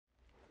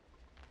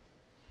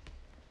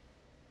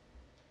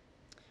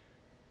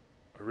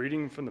A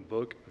reading from the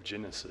book of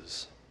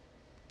Genesis.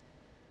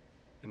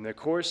 In the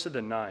course of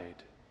the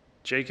night,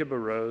 Jacob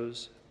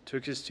arose,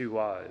 took his 2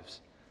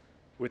 wives,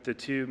 with the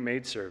 2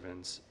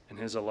 maidservants and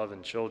his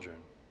 11 children,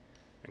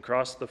 and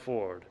crossed the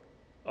ford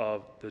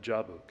of the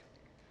Jabbok.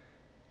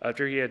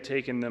 After he had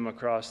taken them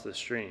across the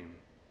stream,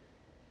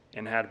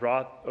 and had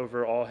brought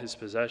over all his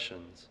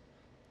possessions,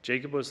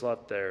 Jacob was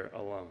left there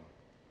alone.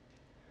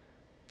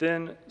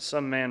 Then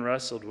some man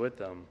wrestled with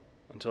them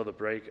until the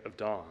break of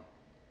dawn.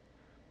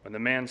 When the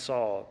man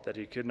saw that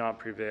he could not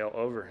prevail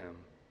over him,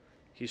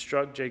 he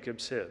struck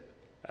Jacob's hip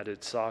at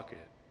its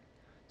socket,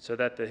 so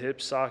that the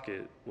hip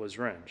socket was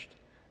wrenched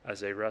as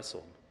they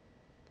wrestled.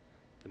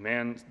 The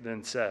man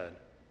then said,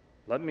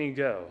 "Let me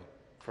go,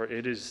 for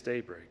it is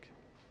daybreak."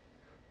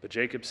 But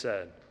Jacob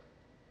said,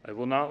 "I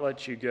will not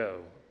let you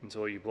go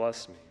until you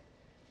bless me."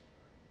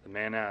 The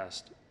man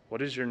asked,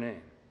 "What is your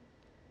name?"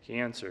 He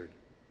answered,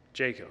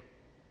 "Jacob."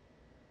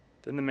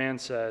 Then the man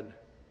said,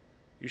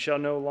 "You shall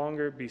no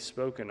longer be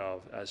spoken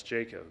of as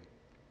Jacob,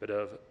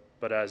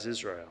 but as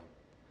Israel,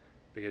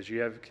 because you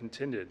have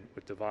contended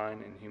with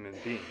divine and human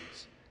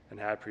beings and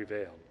have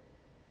prevailed."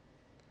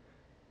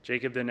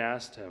 Jacob then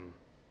asked him,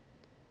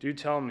 "Do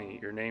tell me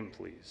your name,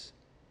 please."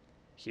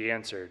 He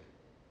answered,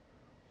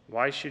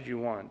 "Why should you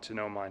want to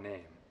know my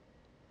name?"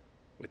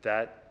 With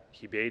that,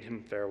 he bade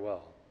him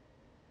farewell.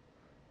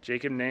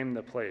 Jacob named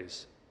the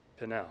place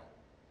Peniel,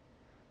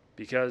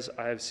 because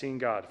I have seen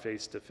God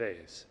face to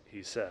face,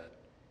 he said,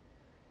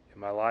 and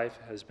my life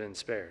has been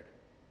spared.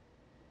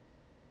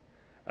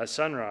 At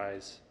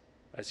sunrise,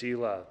 as he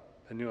left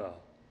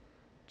Peniel,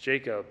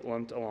 Jacob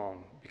limped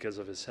along because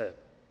of his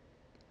hip.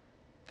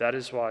 That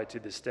is why to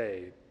this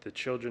day the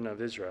children of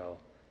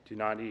Israel do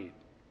not eat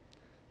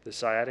the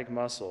sciatic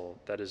muscle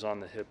that is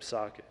on the hip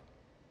socket.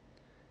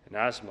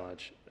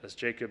 Inasmuch as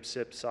Jacob's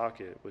hip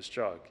socket was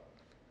struck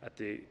at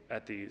the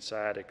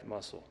sciatic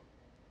muscle.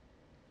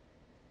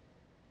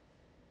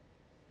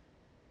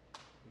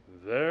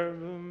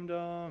 Verbum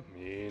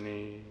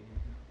Domini.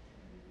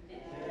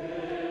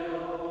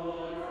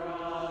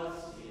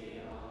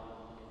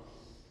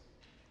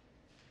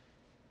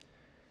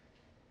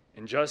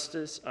 In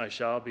justice I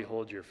shall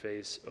behold your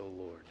face, O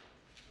Lord.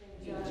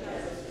 In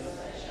justice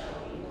I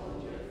shall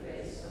behold your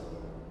face, O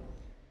Lord.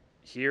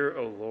 Hear,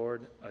 O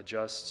Lord, a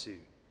just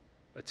suit.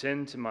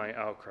 Attend to my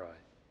outcry.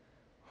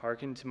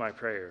 Hearken to my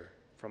prayer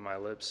from my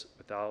lips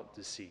without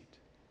deceit.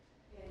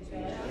 In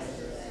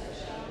justice I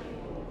shall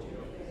behold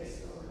your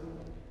face, O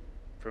Lord.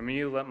 From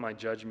you let my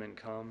judgment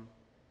come.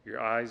 Your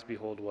eyes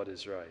behold what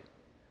is right.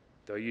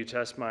 Though you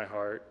test my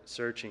heart,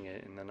 searching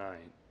it in the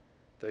night,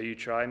 though you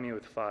try me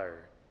with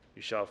fire,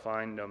 you shall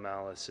find no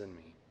malice in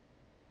me.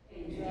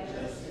 In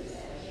justice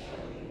I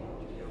shall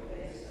behold your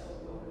face, O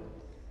Lord.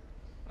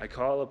 I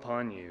call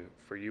upon you,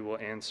 for you will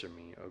answer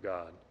me, O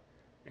God.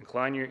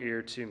 Incline your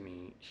ear to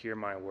me, hear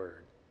my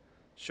word.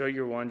 Show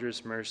your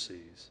wondrous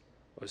mercies,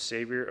 O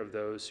Savior of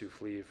those who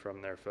flee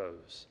from their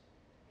foes.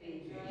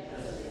 In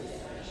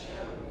justice I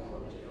shall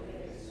behold your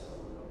face, O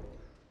Lord.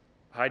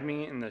 Hide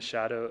me in the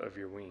shadow of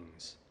your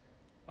wings.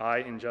 I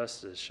in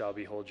justice shall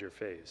behold your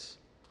face.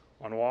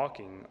 On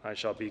walking I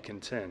shall be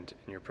content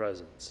in your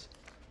presence.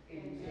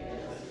 In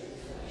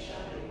justice I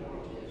shall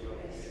behold your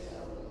face, O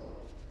Lord.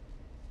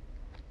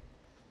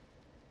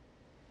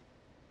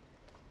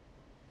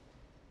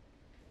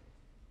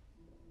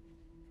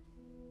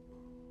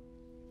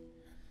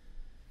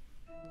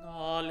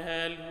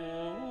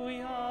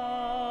 Alleluia,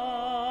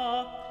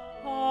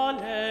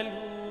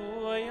 alleluia,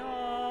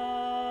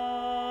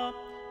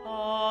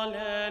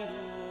 alleluia.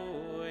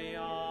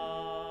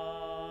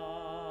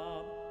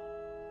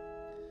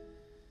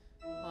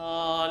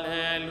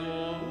 Alleluia,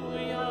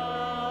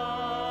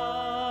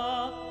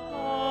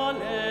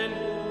 alleluia,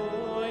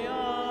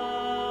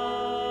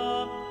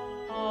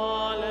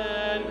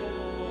 alleluia.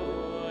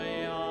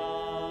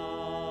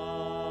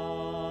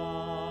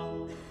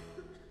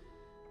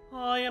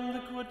 I am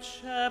the good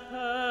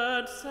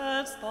shepherd,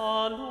 says the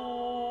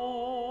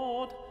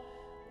Lord.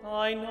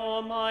 I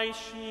know my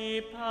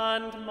sheep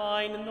and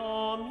mine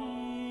know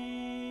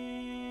me.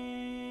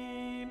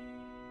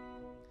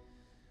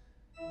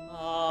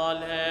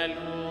 Alleluia,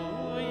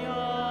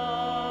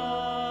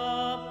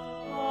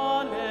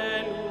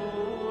 alleluia,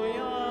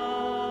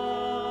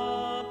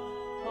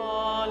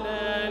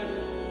 alleluia.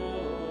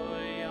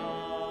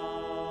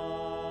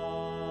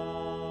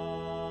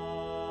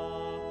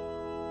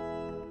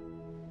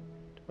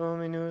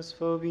 Dominus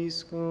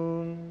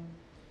vobiscum,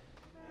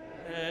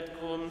 Et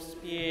cum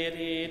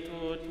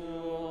spiritu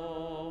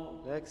tuo.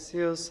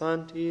 Lectio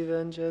Sancti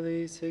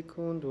Evangelii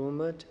secundum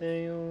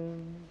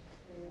Matteum.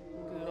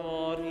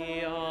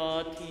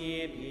 Gloria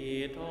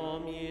tibi,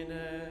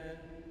 Domine.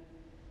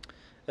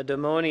 A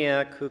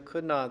demoniac who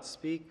could not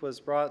speak was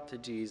brought to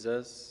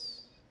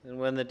Jesus, and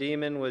when the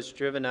demon was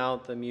driven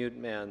out, the mute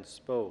man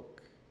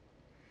spoke.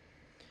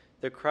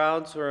 The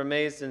crowds were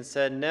amazed and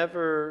said,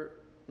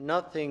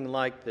 "Nothing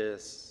like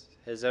this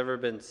has ever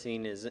been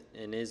seen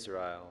in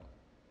Israel."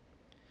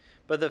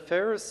 But the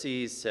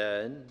Pharisees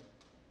said,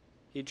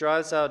 "He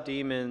drives out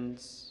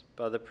demons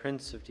by the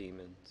prince of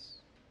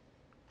demons."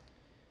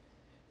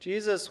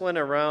 Jesus went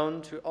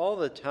around to all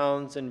the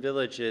towns and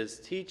villages,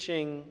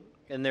 teaching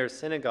in their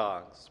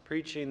synagogues,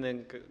 preaching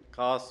the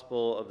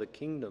gospel of the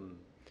kingdom,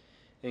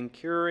 and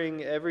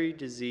curing every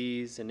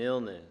disease and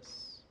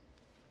illness.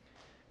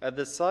 At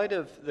the sight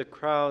of the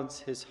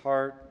crowds, his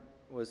heart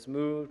was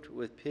moved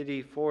with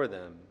pity for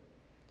them,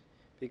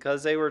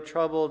 because they were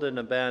troubled and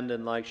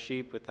abandoned like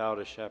sheep without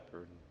a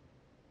shepherd.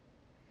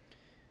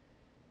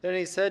 Then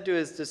he said to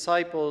his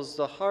disciples,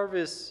 "The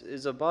harvest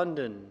is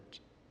abundant,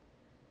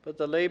 but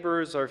the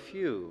laborers are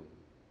few.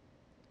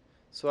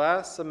 So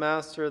ask the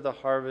master of the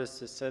harvest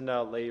to send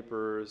out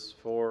laborers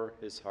for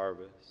his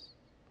harvest."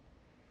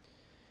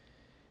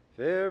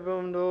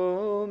 Verbum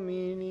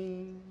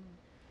Domini.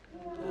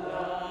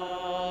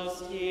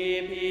 Laus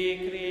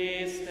tibi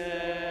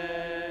Christe.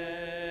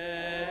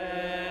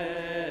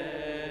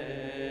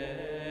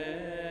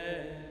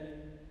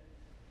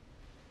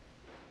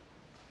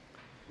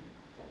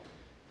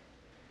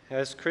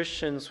 As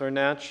Christians, we're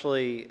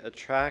naturally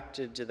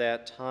attracted to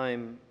that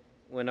time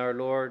when our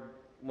Lord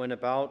went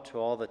about to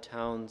all the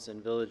towns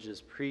and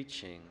villages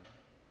preaching,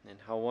 and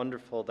how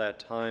wonderful that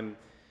time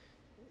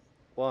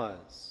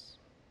was.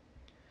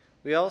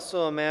 We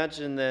also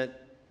imagine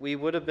that we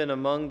would have been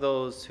among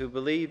those who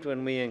believed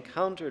when we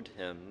encountered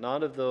him,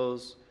 not of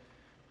those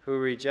who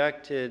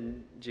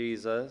rejected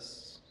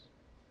Jesus,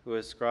 who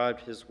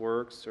ascribed his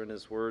works or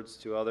his words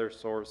to other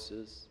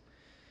sources.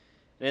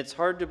 And it's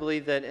hard to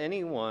believe that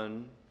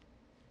anyone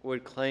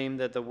would claim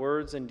that the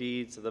words and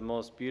deeds of the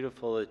most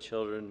beautiful of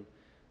children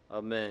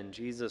of men,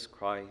 Jesus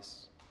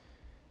Christ,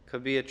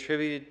 could be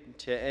attributed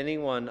to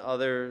anyone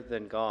other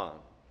than God.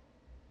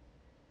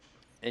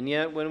 And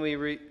yet when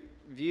we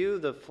view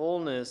the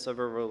fullness of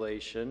a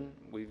relation,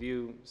 we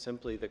view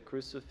simply the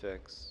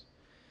crucifix,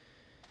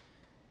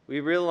 we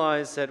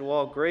realize that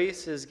while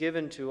grace is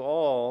given to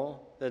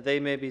all that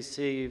they may be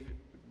saved,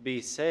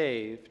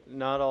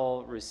 not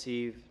all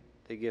receive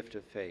the gift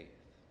of faith.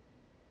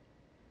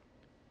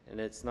 And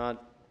it's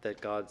not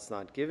that God's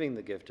not giving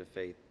the gift of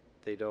faith.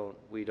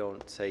 We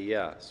don't say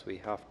yes. We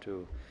have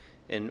to,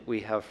 and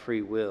we have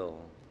free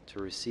will to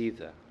receive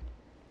that.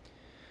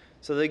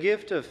 So the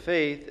gift of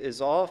faith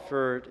is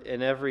offered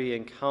in every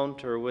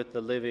encounter with the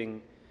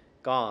living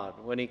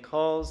God when he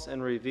calls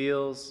and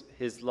reveals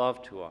his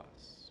love to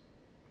us.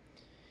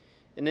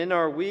 And in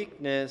our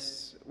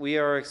weakness, we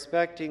are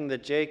expecting the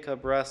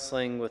Jacob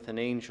wrestling with an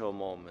angel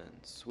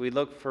moments. We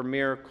look for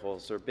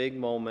miracles or big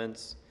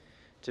moments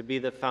to be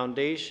the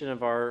foundation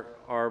of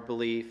our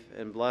belief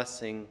and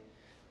blessing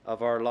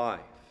of our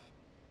life.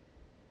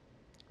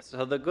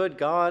 So the good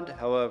God,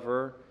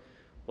 however,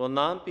 will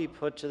not be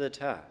put to the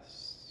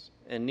test,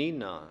 and need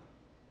not.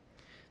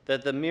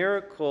 That the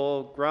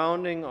miracle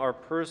grounding our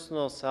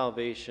personal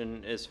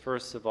salvation is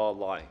first of all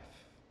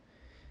life.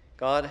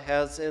 God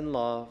has in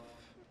love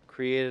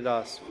created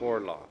us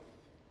for love.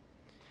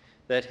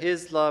 That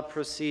his love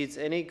precedes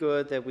any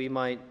good that we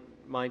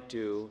might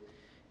do,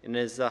 and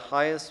is the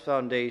highest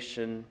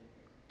foundation,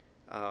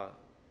 and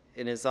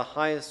is the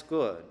highest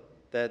good,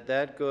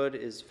 that good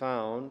is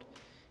found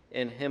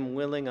in him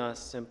willing us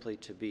simply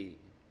to be.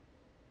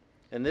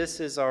 And this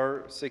is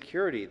our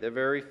security, the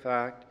very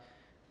fact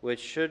which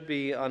should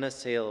be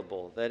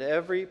unassailable, that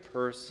every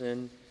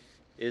person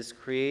is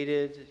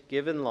created,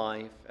 given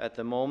life at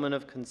the moment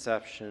of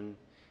conception,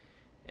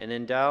 and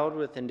endowed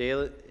with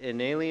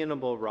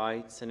inalienable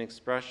rights and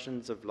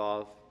expressions of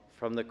love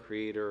from the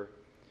Creator,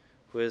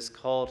 who has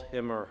called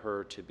him or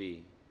her to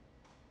be.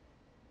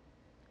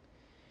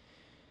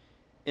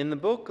 In the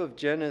book of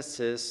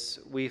Genesis,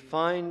 we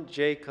find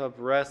Jacob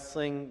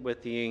wrestling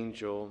with the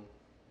angel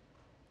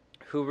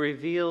who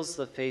reveals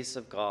the face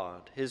of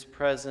God, his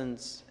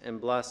presence and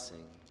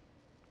blessing.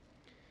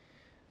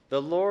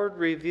 The Lord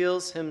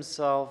reveals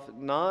himself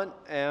not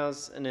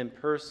as an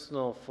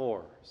impersonal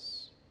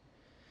force,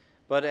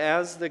 but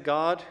as the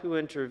God who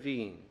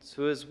intervenes,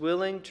 who is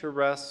willing to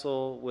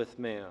wrestle with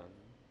man.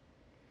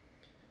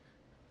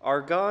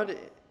 Our God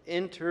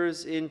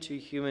enters into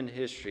human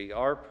history,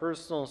 our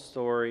personal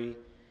story,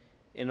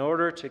 in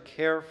order to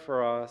care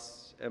for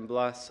us and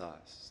bless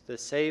us, to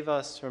save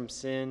us from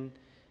sin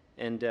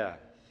and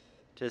death,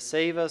 to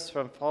save us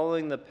from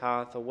following the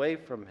path away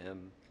from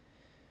him.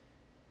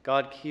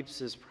 God keeps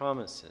his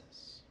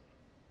promises.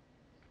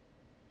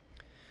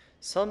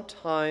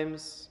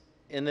 Sometimes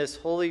in this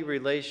holy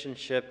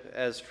relationship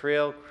as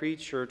frail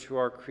creature to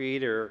our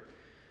Creator,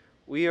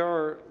 we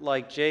are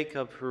like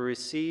Jacob, who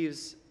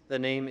receives the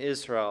name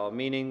Israel,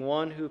 meaning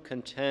one who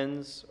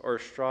contends or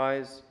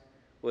strives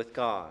with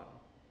God.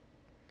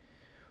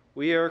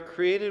 We are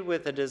created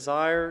with a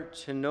desire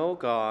to know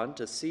God,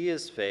 to see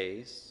his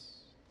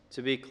face,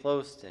 to be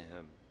close to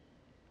him.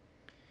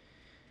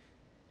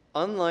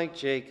 Unlike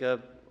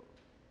Jacob,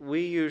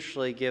 we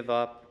usually give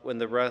up when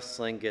the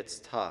wrestling gets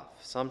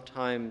tough,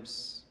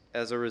 sometimes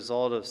as a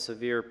result of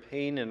severe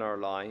pain in our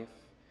life,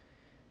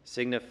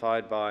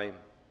 signified by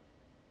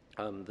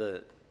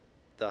the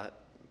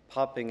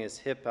popping his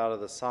hip out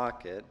of the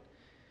socket,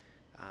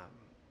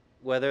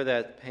 whether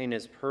that pain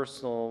is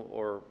personal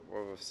or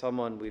with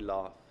someone we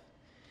love.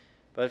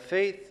 But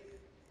faith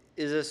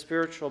is a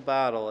spiritual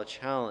battle, a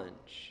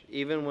challenge,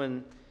 even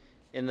when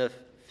in the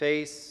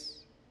face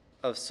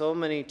of so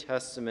many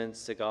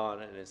testaments to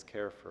God and his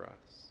care for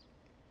us.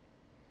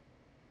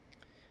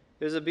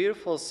 There's a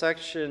beautiful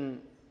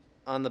section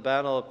on the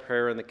battle of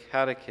prayer in the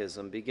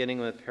Catechism, beginning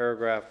with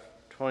paragraph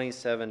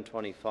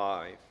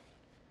 2725.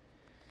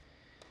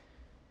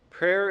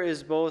 Prayer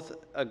is both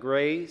a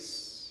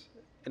grace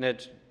and a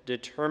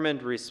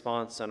determined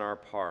response on our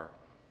part.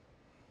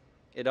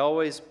 It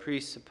always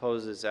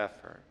presupposes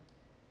effort.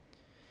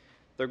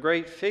 The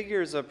great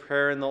figures of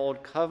prayer in the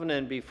Old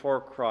Covenant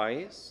before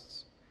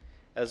Christ,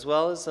 as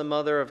well as the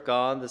Mother of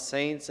God, the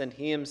saints, and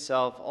he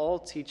himself, all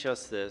teach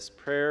us this.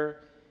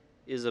 Prayer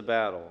is a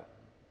battle.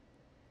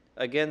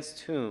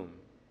 Against whom?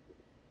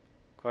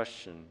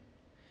 Question.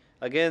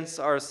 Against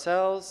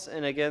ourselves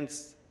and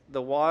against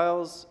the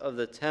wiles of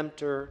the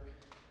tempter,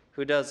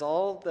 who does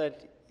all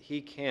that he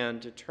can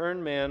to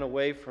turn man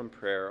away from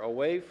prayer,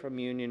 away from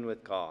union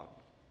with God.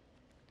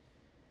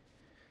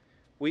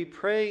 We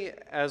pray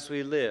as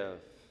we live,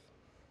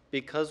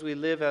 because we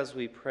live as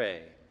we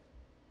pray.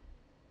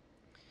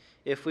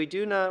 If we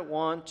do not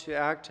want to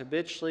act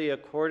habitually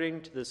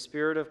according to the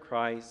Spirit of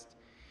Christ,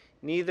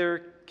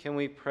 neither can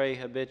we pray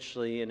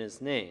habitually in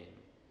his name.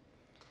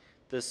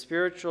 The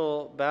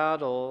spiritual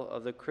battle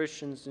of the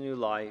Christian's new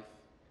life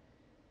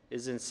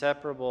is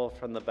inseparable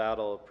from the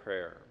battle of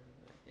prayer.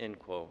 End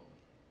quote.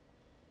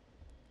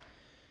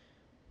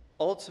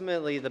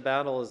 Ultimately, the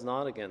battle is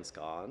not against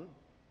God.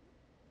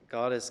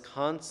 God is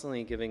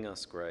constantly giving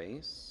us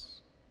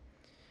grace,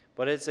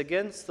 but it's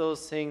against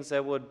those things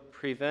that would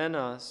prevent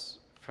us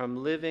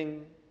from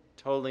living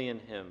totally in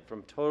him,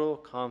 from total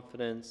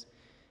confidence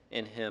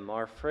in him.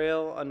 Our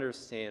frail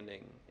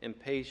understanding,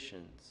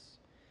 impatience,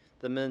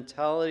 the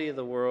mentality of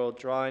the world,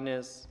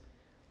 dryness,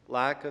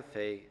 lack of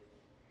faith,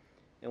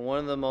 and one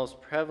of the most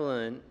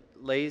prevalent,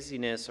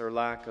 laziness or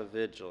lack of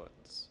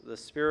vigilance. The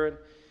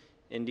spirit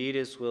indeed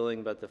is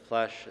willing, but the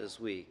flesh is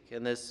weak.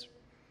 And this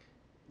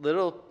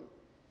little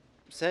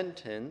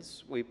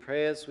sentence, we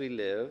pray as we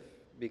live,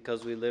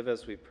 because we live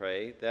as we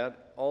pray,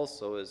 that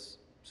also is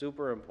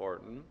super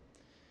important,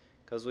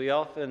 because we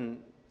often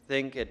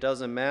think it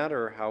doesn't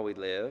matter how we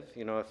live.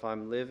 You know, if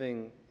I'm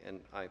living, and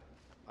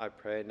I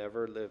pray,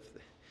 never live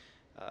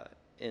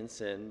in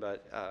sin,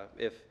 but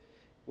if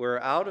we're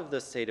out of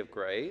the state of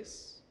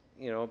grace,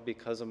 you know,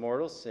 because of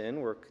mortal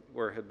sin,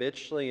 we're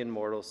habitually in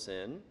mortal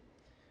sin,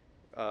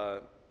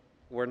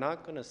 we're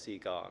not going to see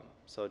God.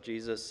 So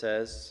Jesus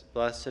says,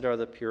 blessed are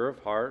the pure of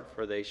heart,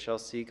 for they shall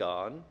see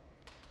God.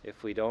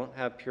 If we don't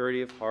have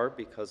purity of heart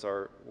because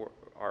our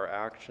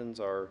actions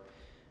are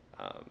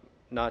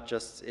not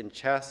just in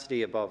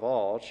chastity above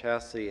all,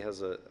 chastity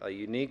has a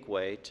unique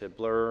way to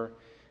blur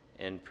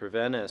and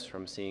prevent us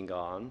from seeing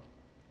God.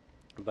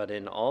 But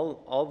in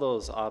all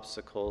those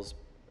obstacles,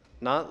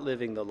 not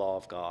living the law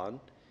of God,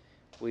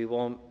 we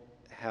won't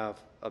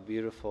have a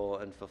beautiful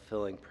and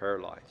fulfilling prayer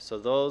life. So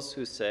those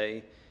who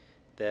say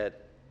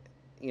that,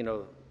 you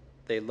know,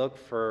 they look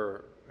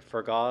for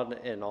God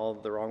in all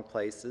the wrong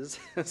places,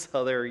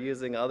 so they're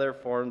using other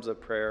forms of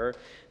prayer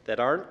that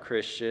aren't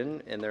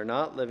Christian, and they're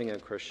not living a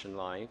Christian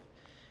life.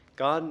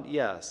 God,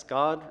 yes,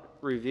 God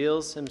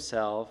reveals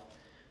himself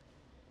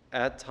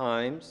at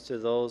times to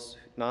those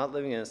not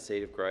living in a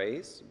state of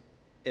grace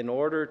in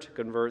order to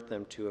convert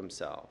them to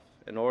himself,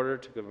 in order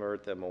to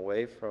convert them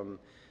away from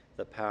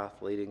the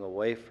path leading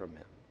away from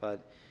him.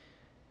 But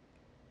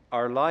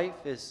our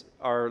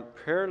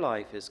prayer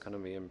life is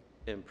going to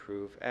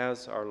improve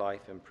as our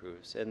life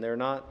improves, and they're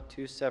not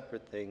two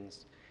separate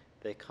things.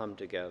 They come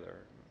together.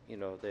 You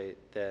know,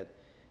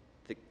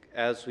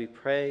 as we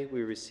pray,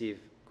 we receive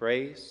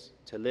grace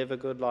to live a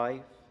good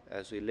life.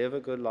 As we live a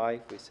good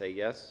life, we say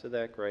yes to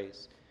that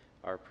grace.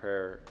 Our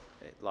prayer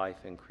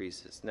life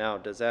increases. Now,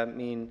 does that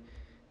mean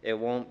it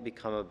won't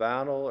become a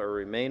battle or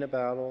remain a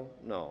battle?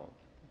 No.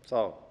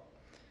 So,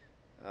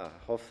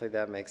 hopefully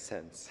that makes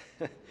sense.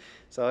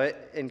 So,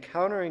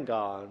 encountering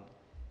God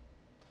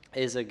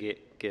is a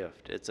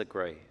gift. It's a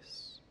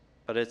grace.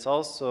 But it's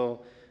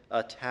also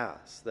a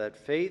task. That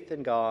faith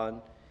in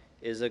God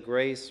is a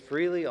grace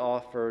freely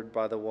offered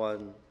by the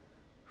one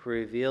who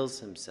reveals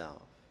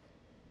himself.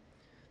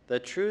 The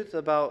truth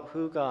about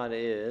who God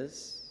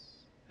is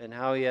and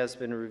how he has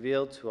been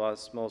revealed to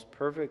us most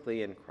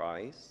perfectly in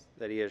Christ,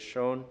 that he has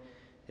shown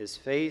his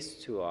face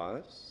to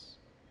us,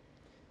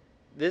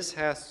 this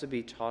has to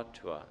be taught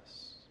to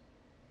us.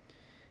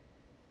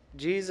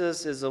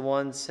 Jesus is the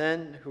one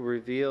sent who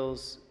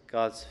reveals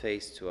God's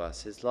face to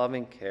us, his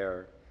loving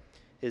care,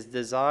 his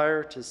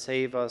desire to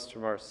save us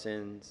from our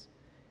sins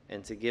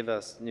and to give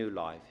us new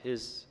life,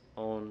 his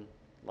own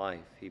life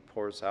he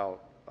pours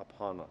out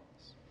upon us.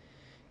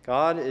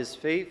 God is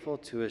faithful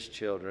to his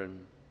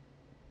children,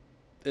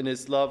 and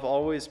his love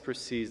always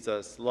precedes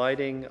us,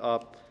 lighting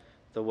up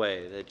the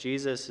way, that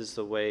Jesus is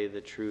the way,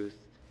 the truth,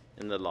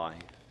 and the life.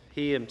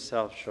 He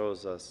himself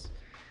shows us,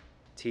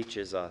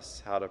 teaches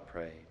us how to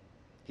pray.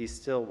 He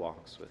still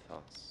walks with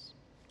us.